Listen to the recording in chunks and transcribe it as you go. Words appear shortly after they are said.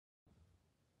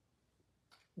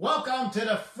Welcome to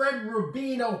the FRED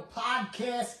RUBINO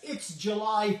Podcast. It's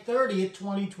July 30th,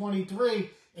 2023,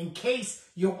 in case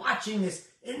you're watching this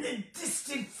in the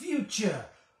distant future.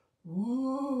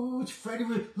 Ooh, it's Freddie.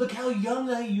 Look how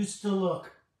young I used to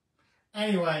look.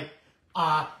 Anyway,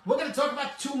 we're going to talk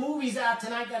about two movies out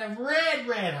tonight that are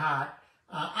red hot.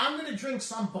 I'm going to drink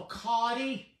some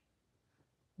Bacardi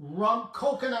rum,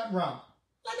 coconut rum.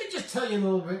 Let me just tell you a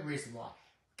little bit reason why.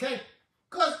 Okay?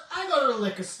 Because I go to the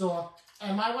liquor store,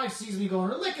 and my wife sees me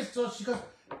going to the liquor store. She goes,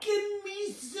 "Give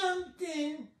me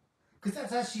something." Because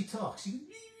that's how she talks.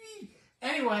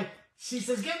 Anyway, she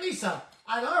says, "Give me some."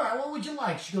 I go, "All right, what would you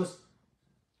like?" She goes,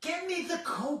 "Get me the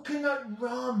coconut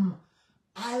rum.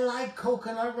 I like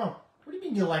coconut rum." What do you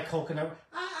mean you like coconut rum?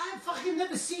 I fucking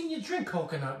never seen you drink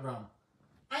coconut rum.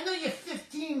 I know you're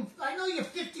 50,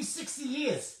 60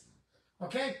 years.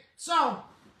 Okay? So,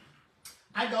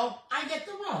 I go, I get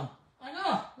the rum. I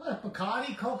go, look,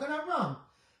 Bacardi coconut rum.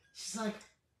 She's like,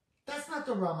 "That's not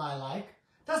the rum I like.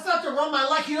 That's not the rum I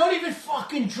like. You don't even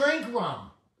fucking drink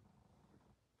rum."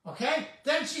 Okay?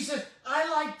 Then she says, "I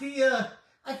like the,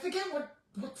 I forget what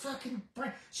fucking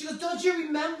brand." She goes, "Don't you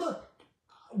remember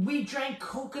we drank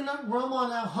coconut rum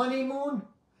on our honeymoon?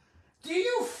 Do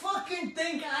you fucking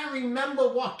think I remember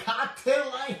what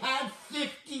cocktail I had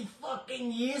 50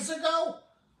 fucking years ago?"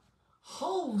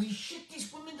 Holy shit,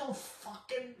 these women don't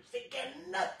fucking forget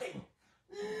nothing.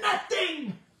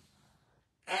 Nothing!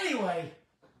 Anyway,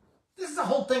 this is the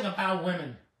whole thing about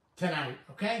women tonight,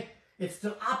 okay? It's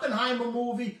the Oppenheimer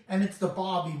movie and it's the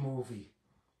Barbie movie,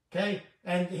 okay?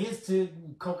 And here's to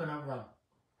coconut rum.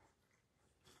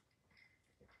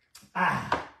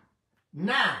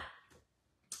 Now,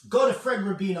 go to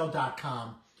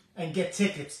FredRubino.com and get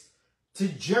tickets to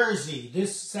Jersey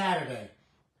this Saturday.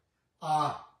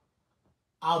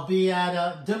 I'll be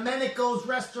at Domenico's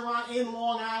restaurant in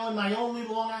Long Island, my only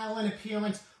Long Island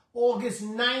appearance, August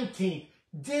 19th.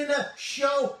 Dinner,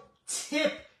 show,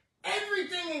 tip,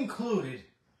 everything included.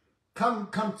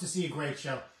 Come to see a great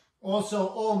show. Also,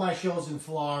 all my shows in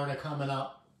Florida coming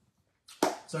up.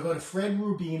 So go to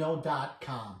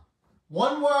FredRubino.com.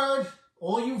 One word,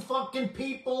 all you fucking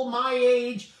people my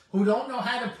age who don't know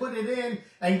how to put it in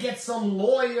and get some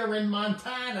lawyer in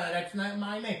Montana. That's not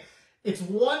my name. It's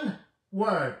one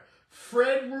word,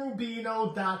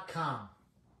 FredRubino.com.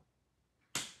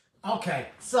 Okay,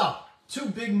 so two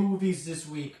big movies this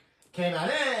week came out.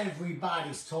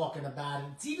 Everybody's talking about it.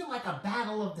 It's even like a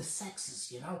battle of the sexes,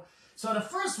 you know? So the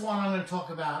first one I'm going to talk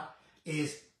about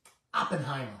is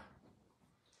Oppenheimer.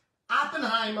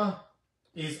 Oppenheimer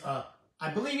is I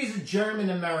believe he's a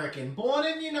German-American, born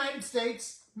in the United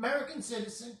States, American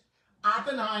citizen.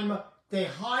 Oppenheimer, they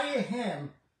hire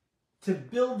him to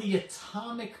build the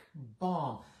atomic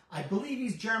bomb. I believe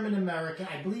he's German-American.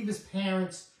 I believe his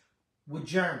parents were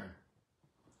German.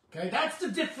 Okay, that's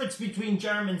the difference between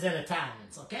Germans and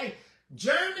Italians, okay?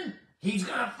 German, he's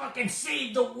gonna fucking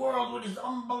save the world with his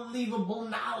unbelievable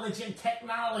knowledge and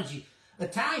technology.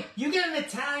 Italian, you get an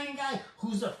Italian guy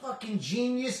who's a fucking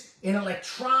genius in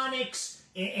electronics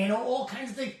and all kinds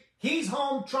of things. He's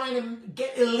home trying to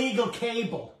get illegal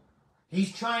cable.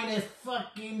 He's trying to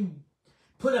fucking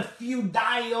put a few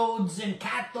diodes and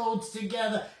cathodes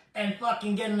together and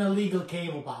fucking get an illegal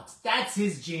cable box. That's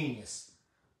his genius.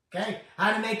 Okay?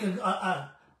 How to make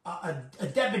a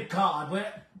debit card.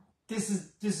 This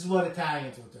is what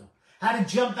Italians will do. How to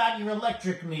jump out your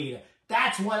electric meter.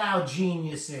 That's what our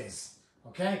genius is.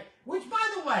 Okay? Which, by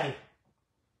the way,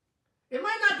 it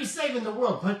might not be saving the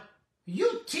world, but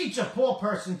you teach a poor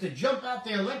person to jump out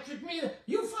their electric meter,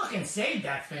 you fucking save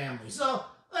that family. So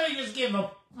let me just give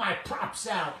my props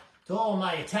out to all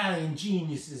my Italian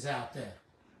geniuses out there.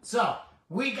 So,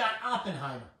 we got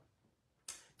Oppenheimer.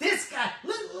 This guy,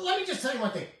 let me just tell you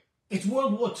one thing. It's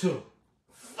World War II.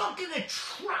 Fucking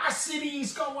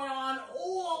atrocities going on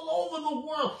all over the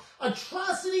world.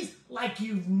 Atrocities like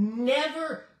you've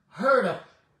never heard of.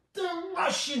 The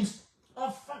Russians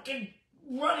are fucking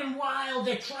running wild.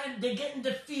 They're getting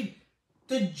defeated.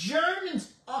 The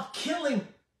Germans are killing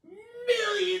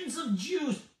millions of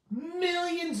Jews,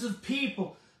 millions of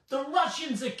people. The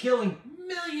Russians are killing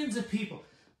millions of people.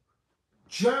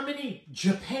 Germany,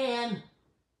 Japan,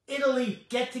 Italy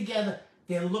get together.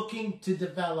 They're looking to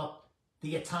develop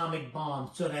the atomic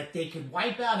bomb so that they could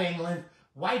wipe out England,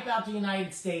 wipe out the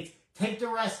United States, take the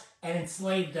rest and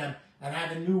enslave them and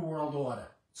have a new world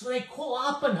order. So they call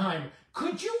Oppenheimer.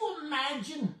 Could you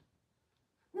imagine?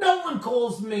 No one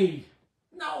calls me.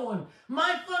 No one.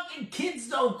 My fucking kids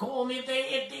don't call me if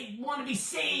they want to be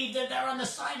saved, if they're on the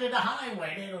side of the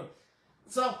highway. They don't.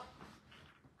 So,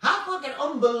 how fucking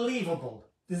unbelievable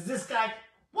is this guy?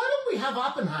 Why don't we have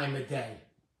Oppenheimer Day?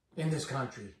 in this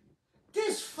country.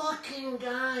 This fucking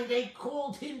guy, they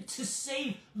called him to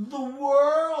save the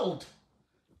world,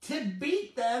 to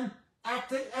beat them at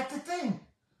the thing.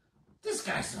 This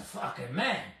guy's a fucking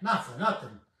man, not for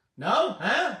nothing. No?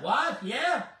 Huh? What?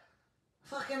 Yeah?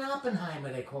 Fucking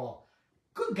Oppenheimer, they call.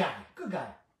 Good guy, good guy.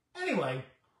 Anyway,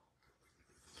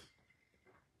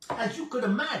 as you could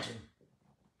imagine,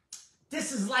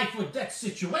 this is life or death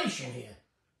situation here.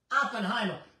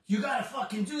 Oppenheimer, you gotta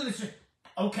fucking do this.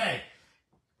 Okay.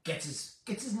 Gets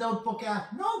his notebook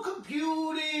out. No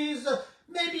computers,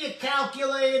 maybe a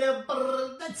calculator,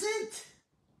 but that's it.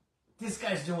 This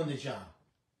guy's doing the job.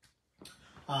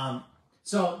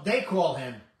 So they call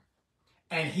him,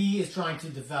 and he is trying to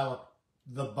develop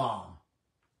the bomb.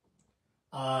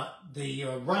 The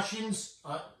Russians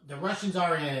are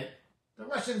in it. The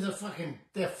Russians are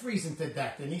they're freezing to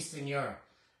death in Eastern Europe.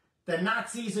 The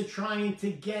Nazis are trying to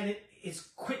get it as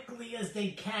quickly as they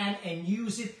can and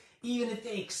use it, even if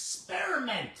they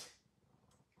experiment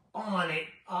on it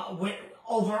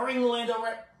over England.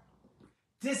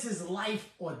 This is life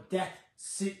or death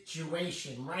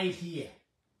situation right here.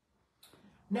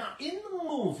 Now, in the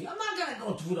movie, I'm not going to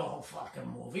go through the whole fucking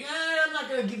movie. I'm not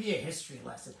going to give you a history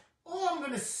lesson. All I'm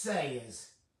going to say is,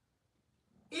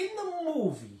 in the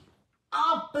movie,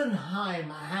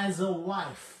 Oppenheimer has a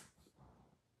wife.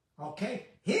 Okay?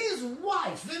 His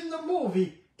wife in the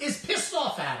movie is pissed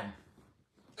off at him.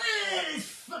 This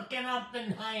fucking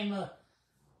Oppenheimer.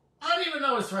 I don't even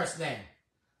know his first name.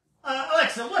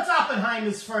 Alexa, what's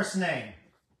Oppenheimer's first name?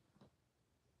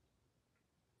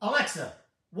 Alexa,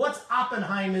 what's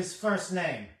Oppenheimer's first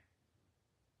name?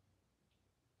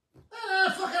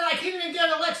 I can't even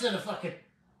get Alexa to fucking...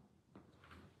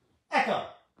 Echo.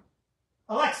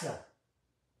 Alexa,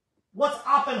 what's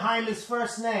Oppenheimer's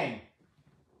first name?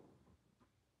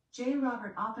 J.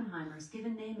 Robert Oppenheimer's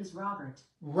given name is Robert.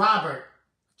 Robert.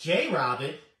 J.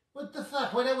 Robert? What the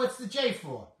fuck? What's the J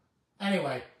for?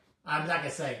 Anyway, I'm not going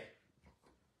to say it.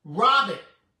 Robert.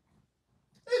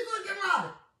 It's fucking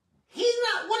Robert. He's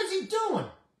not... What is he doing?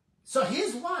 So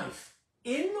his wife,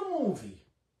 in the movie,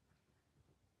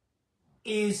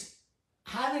 is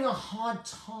having a hard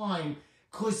time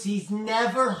because he's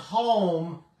never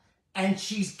home and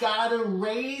she's got to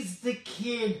raise the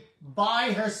kid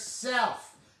by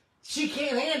herself. She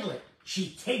can't handle it.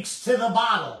 She takes to the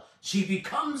bottle. She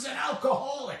becomes an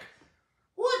alcoholic.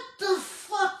 What the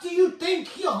fuck do you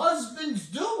think your husband's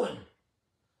doing?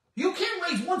 You can't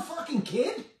raise one fucking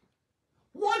kid?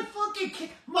 One fucking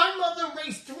kid? My mother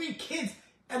raised 3 kids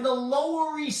in the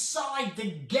Lower East Side,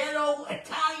 the ghetto,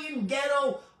 Italian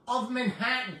ghetto of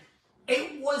Manhattan.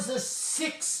 It was a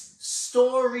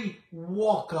 6-story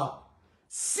walk-up.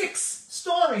 6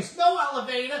 stories, no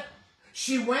elevator.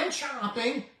 She went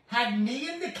shopping, had me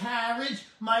in the carriage,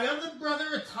 my other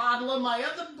brother a toddler, my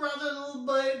other brother a little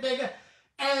bit bigger,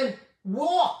 and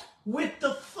walked with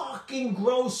the fucking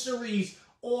groceries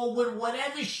or with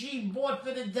whatever she bought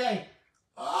for the day.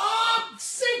 Up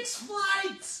 6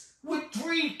 flights with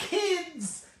 3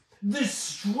 kids, the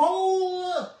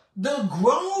stroller, the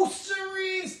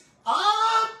groceries,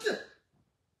 up.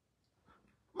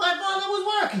 My father was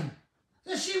working,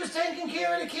 and she was taking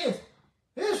care of the kids.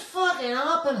 This fucking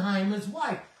Oppenheimer's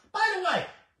wife. By the way,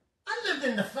 I lived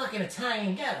in the fucking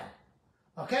Italian ghetto.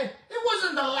 Okay? It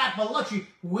wasn't the lap of luxury.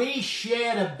 We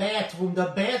shared a bathroom.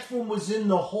 The bathroom was in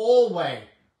the hallway.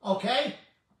 Okay?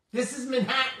 This is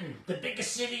Manhattan, the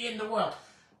biggest city in the world.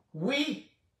 We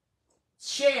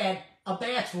shared a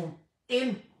bathroom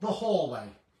in the hallway.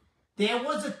 There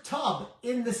was a tub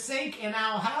in the sink in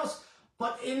our house,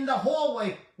 but in the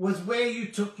hallway was where you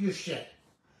took your shit.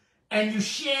 And you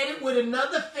shared it with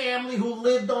another family who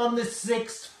lived on the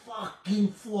 6th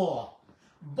fucking floor.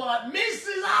 But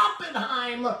Mrs.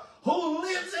 Oppenheimer, who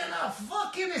lives in a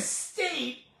fucking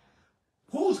estate,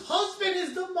 whose husband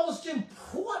is the most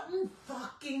important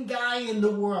fucking guy in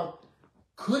the world,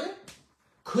 couldn't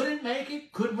make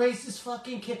it, couldn't raise this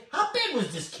fucking kid. How big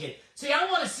was this kid? See, I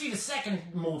want to see the second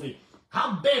movie.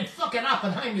 How big fucking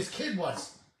Oppenheimer's kid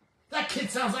was. That kid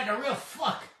sounds like a real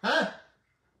fuck, huh?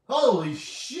 Holy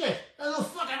shit. That little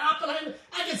fucking Oppenheimer.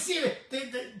 I can see that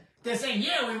they're saying,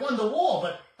 yeah, we won the war,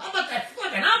 but how about that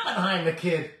fucking Oppenheimer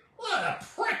kid? What a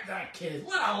prick that kid is.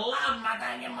 What a loud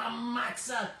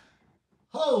matza.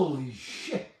 Holy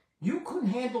shit. You couldn't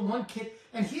handle one kid.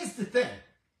 And here's the thing.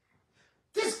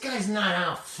 This guy's not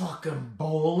out fucking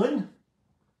bowling.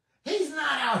 He's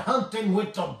not out hunting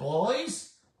with the boys.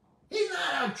 He's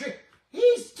not out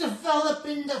He's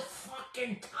developing the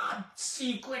fucking top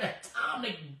secret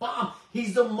atomic bomb.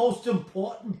 He's the most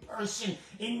important person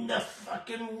in the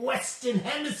fucking Western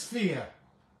Hemisphere.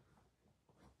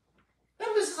 And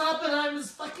Mrs. Oppenheimer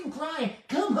Oppenheimer's fucking crying.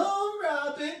 Come home,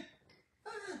 Robin.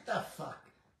 What the fuck?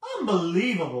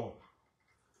 Unbelievable.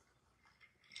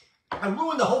 I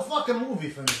ruined the whole fucking movie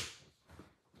for me.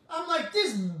 I'm like,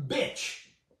 this bitch.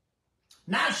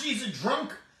 Now she's a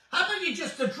drunk. How about you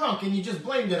just a drunk and you just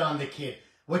blamed it on the kid?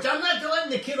 Which I'm not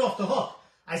letting the kid off the hook.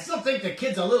 I still think the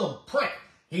kid's a little prick.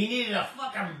 He needed a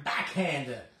fucking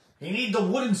backhander. He needed the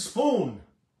wooden spoon.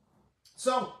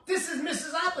 So, this is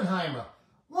Mrs. Oppenheimer.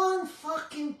 One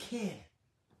fucking kid.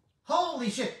 Holy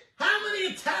shit. How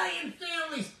many Italian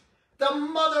families? The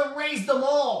mother raised them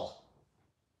all.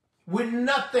 With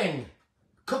nothing.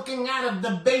 Cooking out of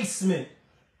the basement.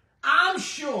 I'm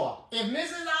sure if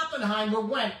Mrs. Oppenheimer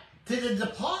went to the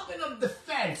Department of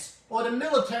Defense or the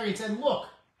military and said, look,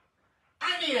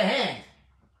 I need a hand.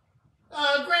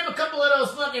 Grab a couple of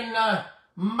those fucking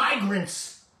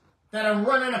migrants that are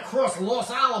running across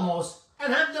Los Alamos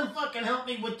and have them fucking help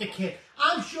me with the kid.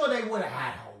 I'm sure they would have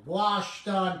had her wash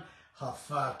done, her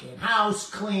fucking house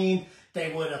cleaned.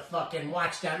 They would have fucking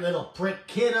watched that little prick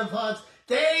kid of hers.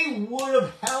 They would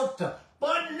have helped her.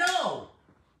 But no,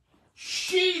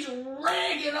 she's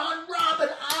ragging on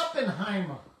Robert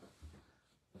Oppenheimer.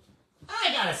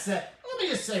 I gotta say, let me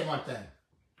just say one thing.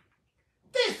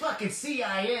 This fucking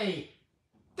CIA,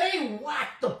 they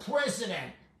whacked the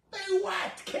president. They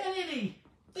whacked Kennedy.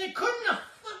 They couldn't have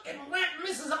fucking whacked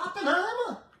Mrs.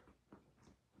 Oppenheimer.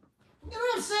 You know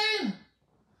what I'm saying?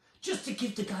 Just to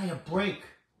give the guy a break.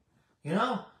 You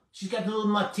know? She's got the little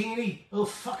martini, little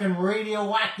fucking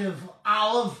radioactive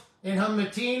olive in her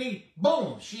martini.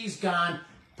 Boom, she's gone.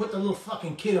 Put the little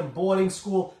fucking kid in boarding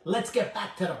school. Let's get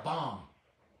back to the bomb.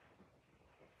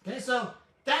 Okay, so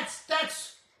that's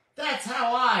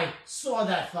how I saw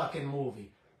that fucking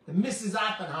movie. The Mrs.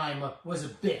 Oppenheimer was a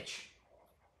bitch.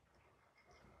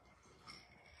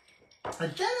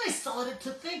 And then I started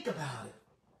to think about it.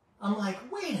 I'm like,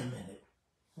 wait a minute.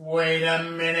 Wait a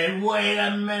minute, wait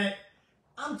a minute.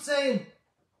 I'm saying,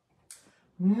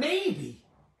 maybe,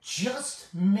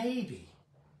 just maybe,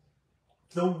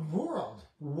 the world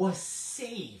was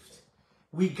saved.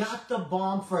 We got the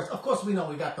bomb first. Of course we know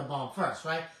we got the bomb first,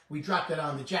 right? We dropped it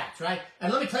on the Jats, right?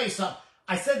 And let me tell you something.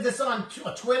 I said this on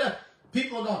Twitter.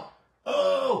 People are going,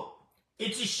 oh,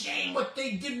 it's a shame what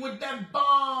they did with that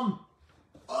bomb.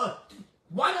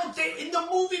 Why don't they, in the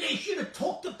movie, they should have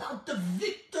talked about the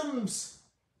victims.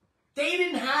 They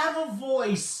didn't have a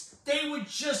voice. They were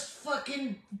just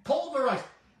fucking pulverized.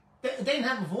 They didn't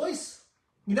have a voice?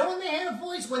 You know when they had a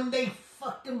voice? When they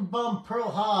fucking bombed Pearl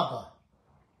Harbor.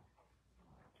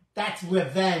 That's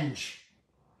revenge.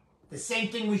 The same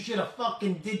thing we should have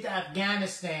fucking did to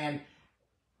Afghanistan,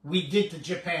 we did to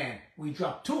Japan. We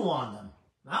dropped 2 on them.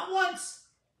 Not once,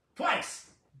 twice.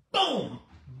 Boom,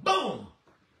 boom.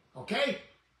 Okay?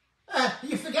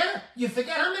 You forget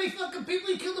how many fucking people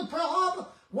you killed in Pearl Harbor?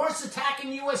 Worst attack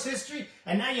in U.S. history,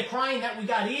 and now you're crying that we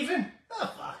got even? The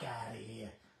fuck out of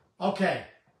here. Okay,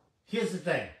 here's the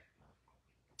thing.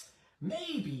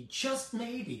 Maybe, just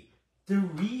maybe, the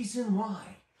reason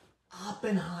why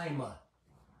Oppenheimer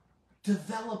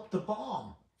developed the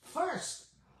bomb first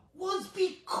was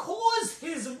because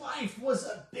his wife was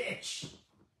a bitch.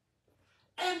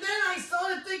 And then I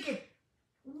started thinking,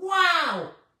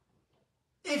 wow,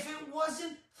 if it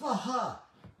wasn't for her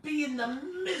being the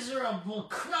miserable,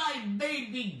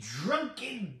 crybaby,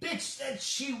 drunken bitch that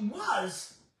she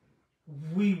was,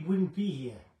 we wouldn't be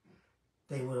here.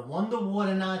 They would have won the war,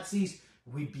 the Nazis.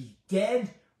 We'd be dead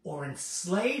or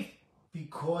enslaved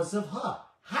because of her.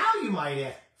 How, you might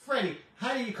ask? Freddie,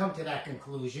 how do you come to that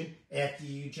conclusion after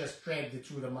you just dragged it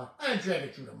through the mud? I didn't drag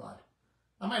it through the mud.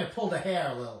 I might have pulled her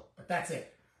hair a little, but that's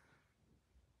it.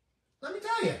 Let me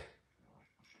tell you,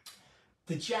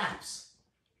 the Japs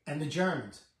and the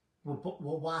Germans were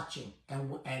watching,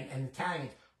 and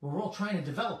Italians were all trying to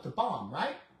develop the bomb,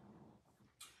 right?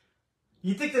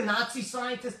 You think the Nazi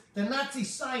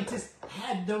scientists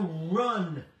had the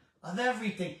run of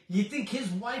everything. You think his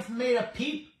wife made a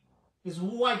peep? His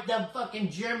wife, that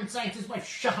fucking German scientist wife,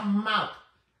 shut him out.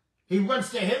 He runs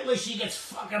to Hitler, she gets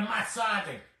fucking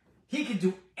massaged. He could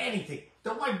do anything.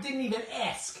 The wife didn't even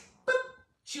ask. Boop.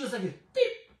 She was like,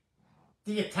 beep.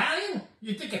 The Italian?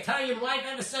 You think Italian wife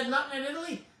ever said nothing in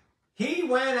Italy? He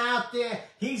went out there,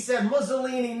 he said,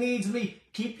 Mussolini needs me,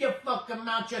 keep your fucking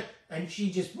mouth shut. And she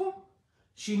just, whoop.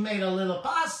 She made a little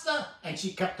pasta, and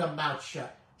she kept her mouth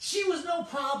shut. She was no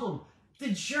problem. The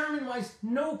German wives,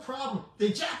 no problem. The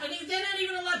Japanese, they're not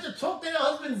even allowed to talk to their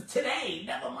husbands today.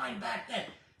 Never mind back then.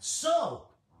 So,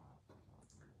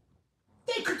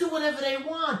 they could do whatever they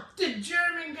want. The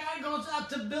German guy goes out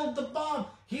to build the bomb.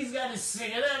 He's got his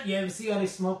cigarette. You ever see how they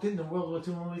smoked it in the World War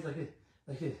II movies? Like this.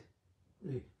 Like this.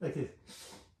 Like this.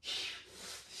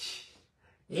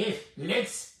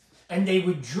 and they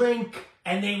would drink,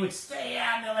 and they would stay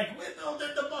out, and they're like, we're building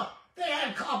the bar. They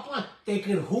had a couple, they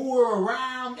could whore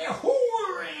around, they're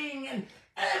whoring, and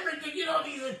everything, you know,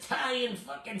 these Italian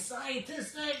fucking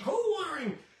scientists, they're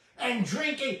whoring and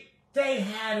drinking. They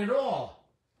had it all.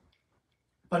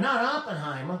 But not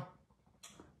Oppenheimer.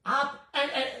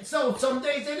 And so some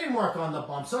days they didn't work on the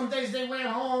bump. Some days they went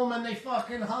home and they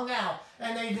fucking hung out,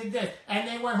 and they did this, and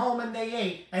they went home and they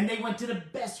ate, and they went to the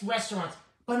best restaurants.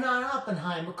 But not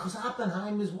Oppenheimer, because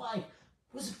Oppenheimer's wife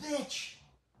was a bitch.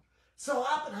 So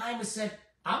Oppenheimer said,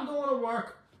 I'm going to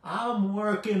work. I'm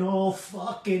working all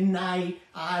fucking night.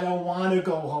 I don't want to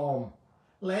go home.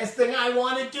 Last thing I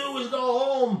want to do is go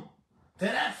home to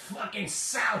that fucking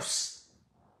souse.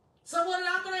 So what did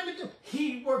Oppenheimer do?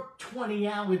 He worked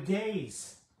 20-hour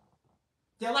days.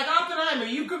 They're like, Oppenheimer,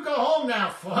 you could go home now.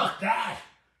 Fuck that.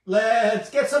 Let's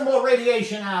get some more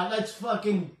radiation out. Let's put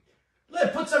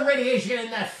some radiation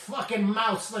in that fucking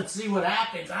mouse. Let's see what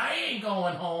happens. I ain't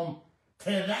going home to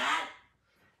that.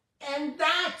 And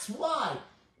that's why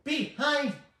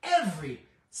behind every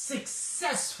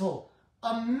successful,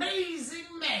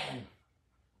 amazing man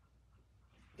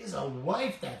is a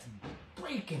wife that's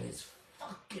breaking his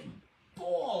fucking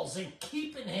balls and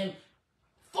keeping him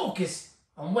focused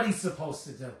on what he's supposed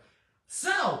to do.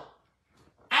 So,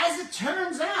 as it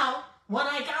turns out, when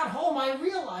I got home, I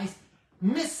realized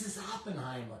Mrs.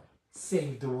 Oppenheimer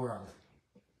saved the world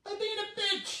by being a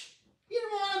bitch. You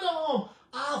don't want to go home.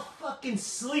 I'll fucking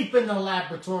sleep in the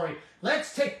laboratory.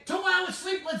 Let's take 2 hours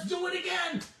sleep. Let's do it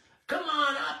again. Come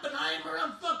on, Oppenheimer.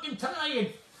 I'm fucking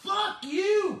tired. Fuck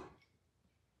you.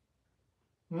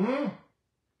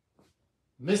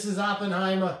 Mrs.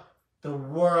 Oppenheimer, the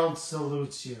world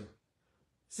salutes you.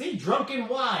 See, drunken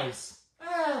wives.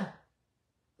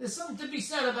 There's something to be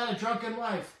said about a drunken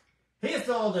wife. Here's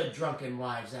to all the drunken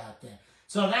wives out there.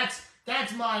 So that's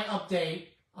my update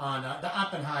on the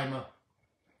Oppenheimer.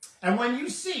 And when you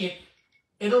see it,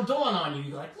 it'll dawn on you.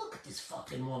 You're like, look at this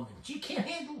fucking woman. She can't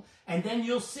handle. And then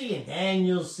you'll see it. Then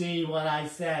you'll see what I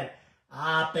said.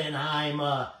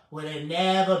 Oppenheimer would have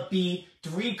never beat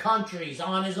 3 countries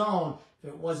on his own if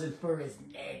it wasn't for his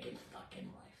nagging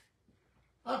fucking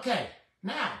wife. Okay,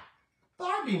 now,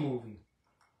 Barbie movie.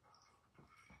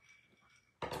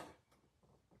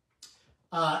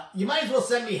 You might as well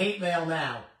send me hate mail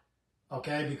now,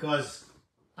 okay? Because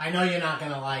I know you're not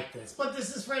going to like this. But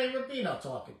this is FRED RUBINO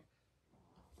talking.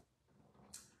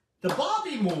 The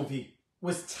Barbie movie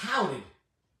was touted.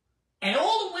 And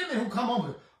all the women who come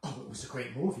over, oh, it was a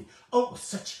great movie. Oh, it was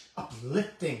such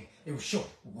uplifting. It was showing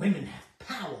women have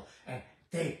power. And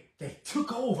they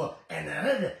took over. And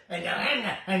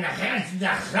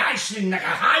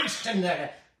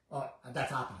oh,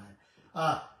 that's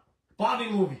Oppenheimer.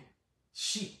 Barbie movie.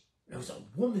 It was a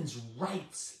woman's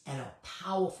rights and a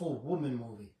powerful woman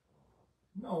movie.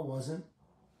 No, it wasn't.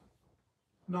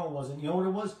 No, it wasn't. You know what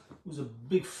it was? It was a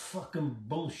big fucking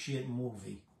bullshit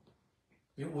movie.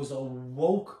 It was a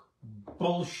woke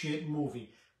bullshit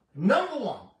movie. Number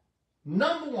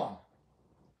one,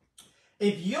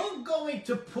 if you're going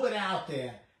to put out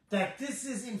there that this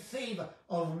is in favor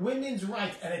of women's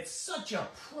rights, and it's such a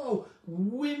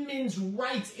pro-women's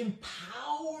rights,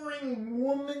 empowering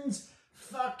women's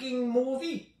fucking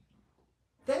movie,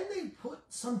 then they put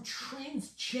some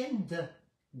transgender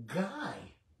guy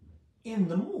in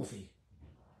the movie.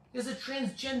 There's a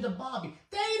transgender Barbie.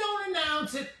 They don't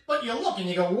announce it, but you look and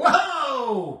you go,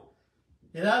 whoa!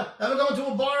 You know, ever go to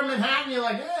a bar in Manhattan, you're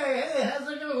like, hey, how's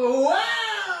it going?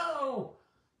 Whoa!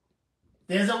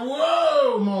 There's a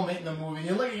whoa moment in the movie.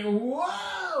 You're looking,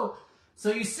 whoa!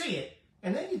 So you see it,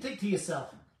 and then you think to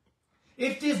yourself,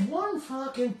 if there's one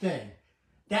fucking thing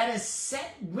that has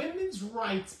set women's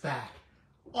rights back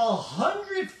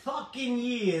 100 fucking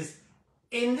years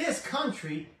in this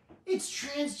country, it's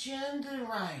transgender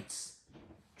rights.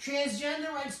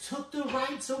 Transgender rights took the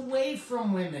rights away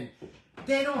from women.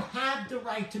 They don't have the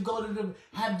right to go to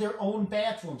have their own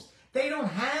bathrooms. They don't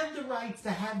have the rights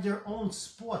to have their own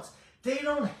sports. They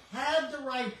don't have the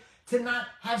right to not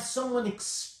have someone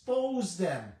expose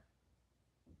them.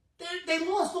 They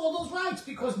lost all those rights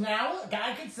because now a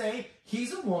guy could say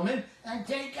he's a woman and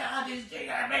take out his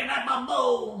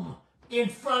boom in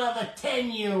front of a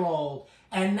 10-year-old,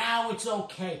 and now it's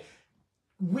okay.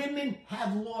 Women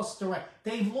have lost the right.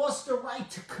 They've lost the right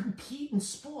to compete in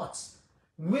sports.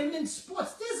 Women's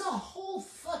sports. There's a whole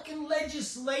fucking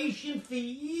legislation for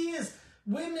years.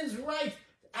 Women's rights.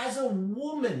 As a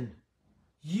woman,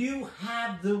 you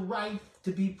have the right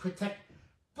to be protected.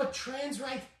 But trans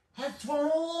rights have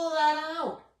thrown all that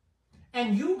out.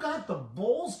 And you got the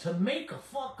balls to make a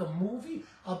fucking movie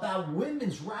about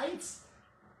women's rights?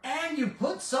 and you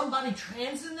put somebody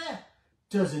trans in there,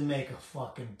 doesn't make a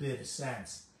fucking bit of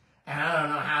sense. And I don't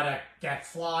know how that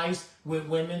flies with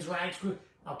women's rights group.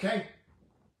 Okay?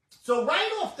 So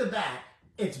right off the bat,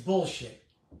 it's bullshit.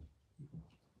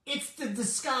 It's the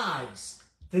disguise.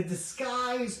 The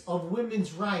disguise of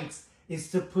women's rights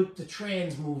is to put the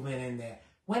trans movement in there.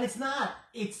 When it's not,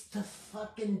 it's the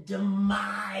fucking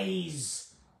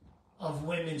demise of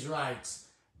women's rights.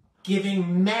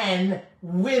 Giving men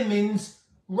women's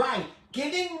right.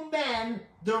 Giving men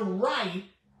the right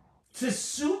to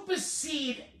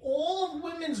supersede all of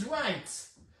women's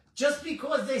rights just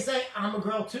because they say, I'm a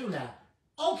girl too now.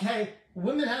 Okay,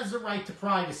 women has the right to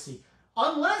privacy.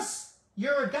 Unless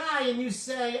you're a guy and you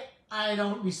say, I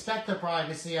don't respect the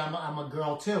privacy, I'm a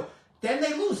girl too. Then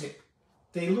they lose it.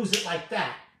 They lose it like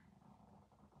that.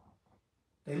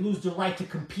 They lose the right to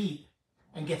compete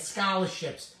and get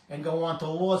scholarships and go on to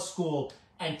law school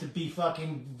and to be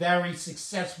fucking very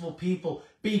successful people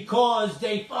because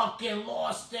they fucking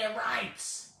lost their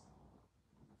rights.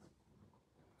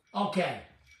 Okay,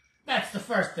 that's the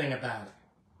first thing about it.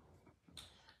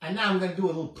 And now I'm going to do a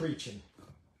little preaching.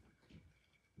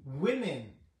 Women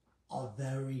are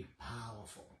very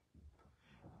powerful.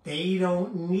 They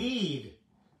don't need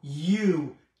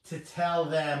you to tell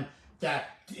them that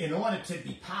in order to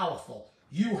be powerful,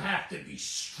 you have to be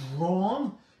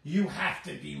strong, you have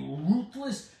to be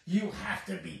ruthless, you have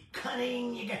to be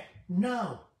cunning.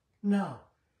 No.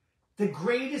 The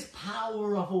greatest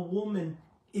power of a woman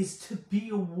is to be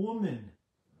a woman.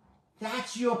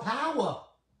 That's your power.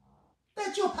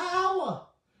 That's your power.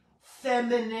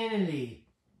 Femininity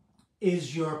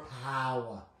is your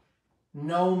power.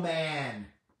 No man,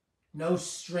 no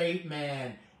straight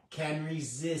man can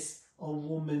resist a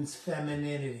woman's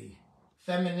femininity.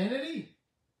 Femininity?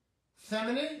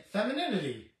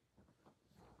 Femininity.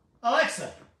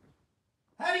 Alexa,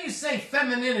 how do you say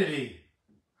femininity?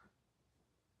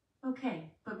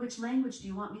 Okay, but which language do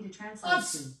you want me to translate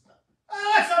to?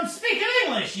 Alexa, I'm speaking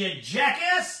English, you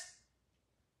jackass.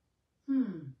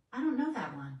 I don't know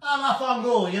that one.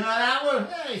 Alafangul, you know that one?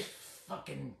 Hey,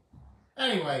 fucking...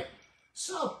 Anyway,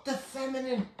 so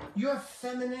your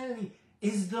femininity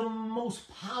is the most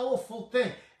powerful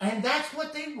thing. And that's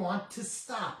what they want to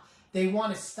stop. They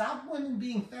want to stop women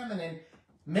being feminine,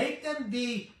 make them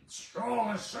be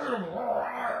strong, assertive,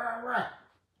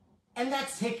 and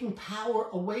that's taking power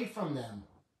away from them.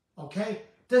 Okay?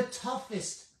 The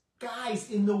toughest guys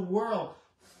in the world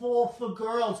fall for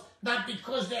girls, not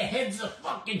because their heads are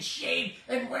fucking shaved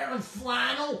and wearing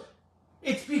flannel.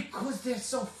 It's because they're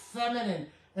so feminine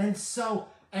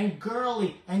and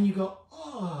girly, and you go,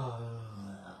 oh.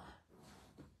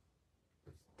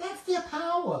 That's their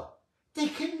power. They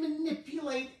can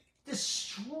manipulate the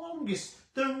strongest,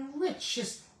 the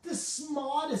richest, the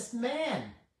smartest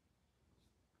man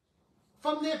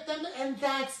from their feminine, and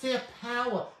that's their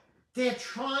power. They're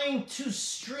trying to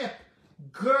strip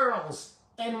girls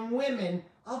and women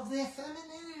of their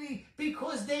femininity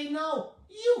because they know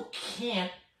you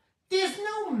can't. There's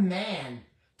no man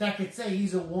that could say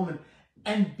he's a woman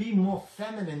and be more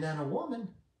feminine than a woman.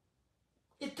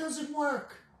 It doesn't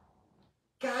work.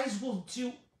 Guys will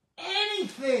do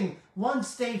anything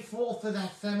once they fall for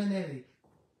that femininity.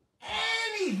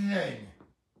 Anything.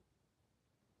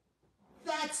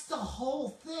 That's the whole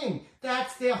thing.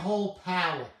 That's their whole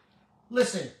power.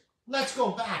 Listen, let's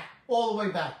go back, all the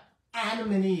way back.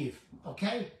 Adam and Eve,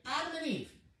 okay? Adam and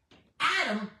Eve.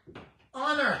 Adam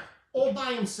on earth, all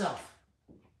by himself.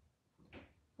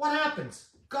 What happens?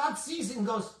 God sees it and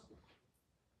goes,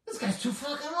 this guy's too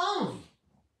fucking lonely.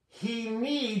 He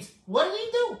needs, what did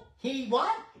he do?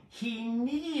 He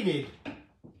needed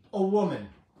a woman.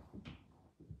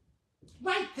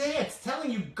 Right there, it's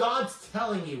telling you, God's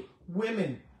telling you,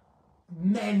 women,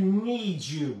 men need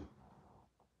you.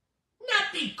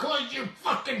 Not because you're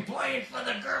fucking playing for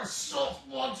the girls'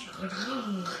 softball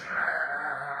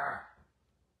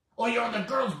or you're on the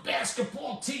girls'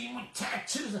 basketball team with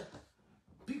tattoos.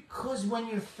 Because when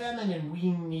you're feminine,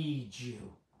 we need you.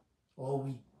 Or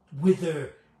we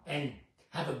wither and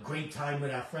have a great time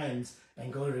with our friends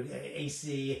and go to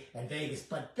AC and Vegas.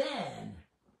 But then,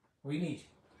 we need you.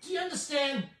 Do you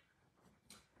understand?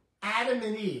 Adam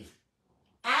and Eve.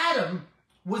 Adam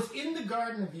was in the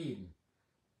Garden of Eden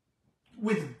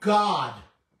with God.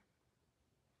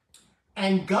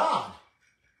 And God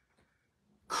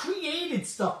created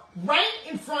stuff right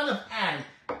in front of Adam.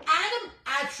 Adam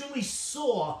actually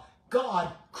saw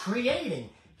God creating.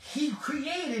 He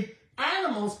created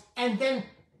animals, and then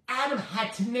Adam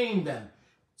had to name them.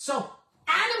 So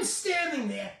Adam's standing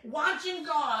there watching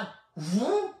God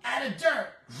out of dirt.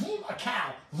 A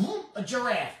cow. A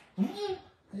giraffe.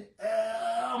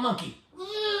 monkey,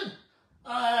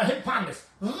 hippopotamus,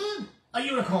 a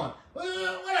unicorn,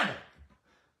 whatever.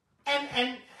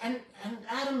 And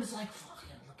Adam's like,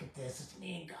 fucking look at this, it's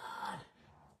me and God.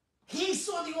 He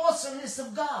saw the awesomeness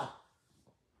of God.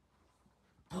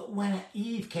 But when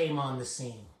Eve came on the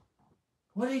scene,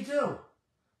 what did he do?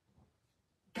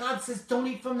 God says, don't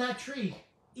eat from that tree.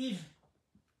 Eve,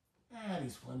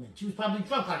 these women. She was probably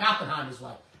drunk like Oppenheimer's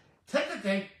wife. Take the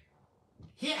thing.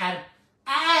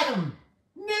 Adam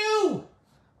knew,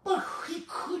 but he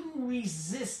couldn't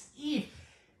resist Eve.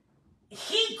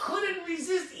 He couldn't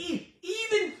resist Eve,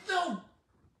 even though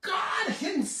God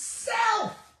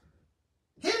himself,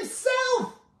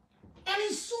 and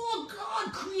he saw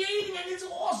God creating and his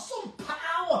awesome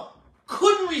power,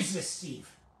 couldn't resist Eve.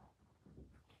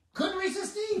 Couldn't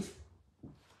resist Eve.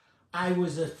 I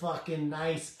was a fucking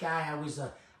nice guy.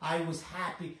 I was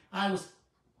happy. I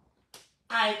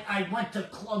went to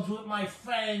clubs with my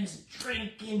friends,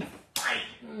 drinking,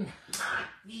 fighting,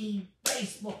 hockey,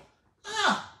 baseball.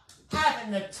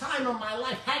 Having the time of my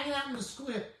life, hanging out in the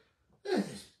square.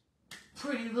 This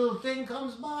pretty little thing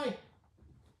comes by.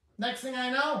 Next thing I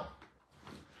know,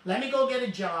 let me go get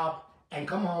a job and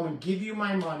come home and give you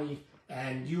my money,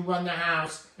 and you run the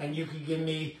house, and you can give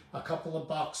me a couple of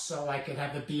bucks so I can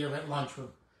have a beer at lunch with.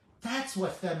 That's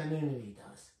what femininity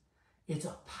does. It's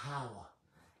a power.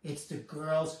 It's the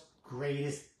girl's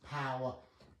greatest power.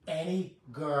 Any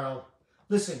girl.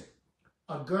 Listen,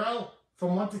 a girl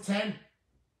from 1 to 10,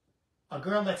 a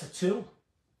girl that's a 2,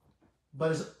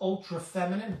 but is ultra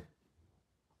feminine,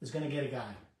 is going to get a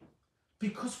guy.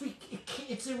 Because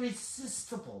it's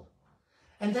irresistible.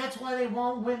 And that's why they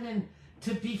want women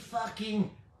to be fucking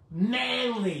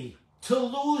manly, to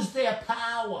lose their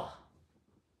power.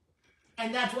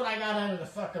 And that's what I got out of the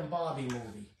fucking Barbie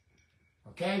movie.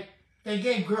 Okay? They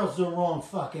gave girls the wrong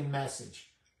fucking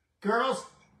message. Girls,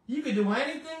 you can do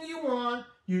anything you want.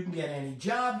 You can get any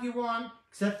job you want,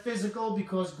 except physical,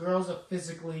 because girls are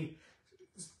physically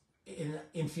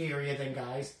inferior than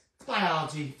guys. It's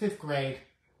biology, 5th grade.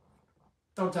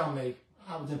 Don't tell me.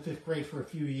 I was in 5th grade for a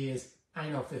few years. I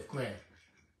know 5th grade.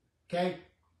 Okay?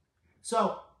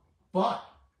 So, but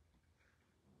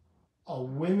a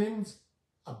woman's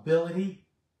ability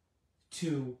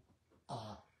to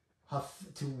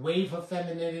wave her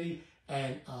femininity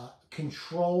and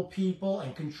control people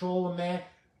and control a man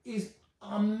is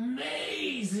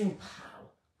amazing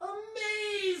power.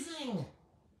 Amazing.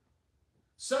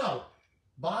 So,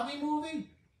 Barbie movie,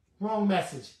 wrong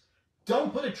message.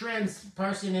 Don't put a trans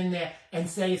person in there and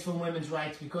say it's for women's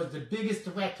rights, because the biggest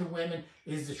threat to women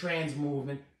is the trans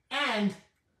movement. And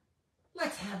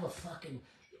let's have a fucking...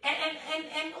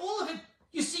 And all of it,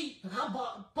 you see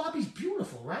how Barbie's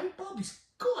beautiful, right? Barbie's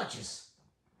gorgeous.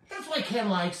 That's why Ken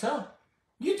likes her.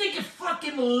 You think if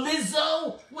fucking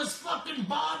Lizzo was fucking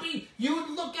Barbie, you would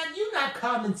look at... You got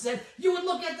common sense. You would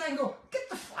look at that and go, get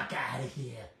the fuck out of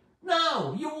here.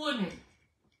 No, you wouldn't.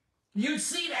 You'd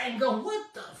see that and go,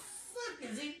 what the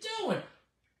fuck is he doing?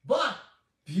 But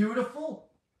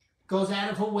beautiful goes out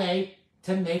of her way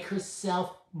to make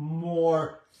herself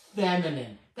more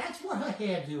feminine. That's what her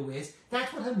hairdo is.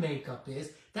 That's what her makeup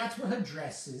is. That's what her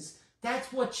dress is.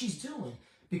 That's what she's doing,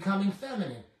 becoming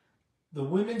feminine. The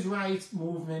women's rights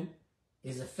movement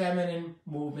is a feminine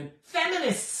movement.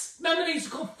 Feminists! Remember they used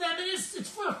to call feminists? It's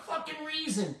for a fucking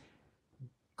reason.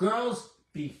 Girls,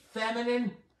 be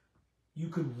feminine. You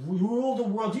could rule the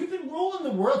world. You've been ruling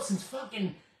the world since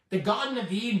fucking the Garden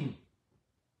of Eden.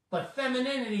 But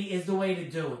femininity is the way to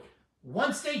do it.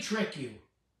 Once they trick you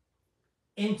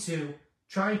into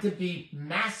trying to be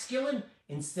masculine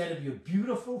instead of your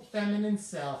beautiful feminine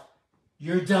self,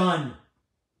 you're done.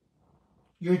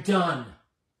 You're done.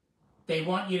 They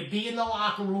want you to be in the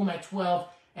locker room at 12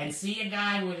 and see a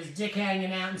guy with his dick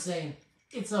hanging out and saying,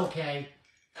 it's okay.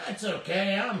 It's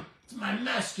okay. It's my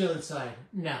masculine side.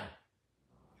 No.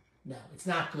 No, it's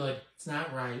not good. It's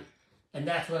not right. And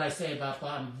that's what I say about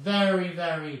Barbie. I'm very,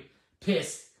 very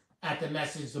pissed at the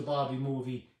message the Barbie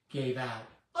movie gave out.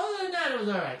 Other than that, it was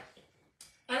all right.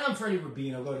 And I'm Freddie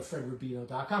Rubino. Go to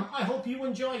FredRubino.com. I hope you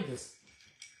enjoyed this.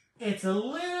 It's a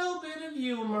little bit of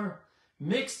humor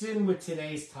mixed in with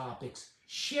today's topics.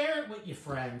 Share it with your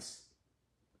friends.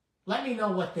 Let me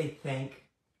know what they think.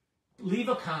 Leave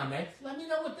a comment. Let me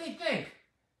know what they think.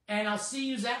 And I'll see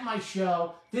you at my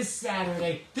show this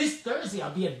Saturday. This Thursday,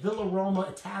 I'll be at Villa Roma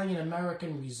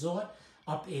Italian-American Resort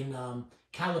up in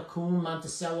Callicoon,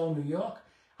 Monticello, New York.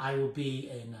 I will be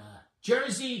in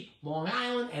Jersey, Long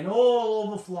Island, and all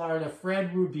over Florida.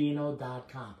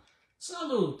 FredRubino.com.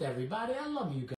 Salute, everybody. I love you guys.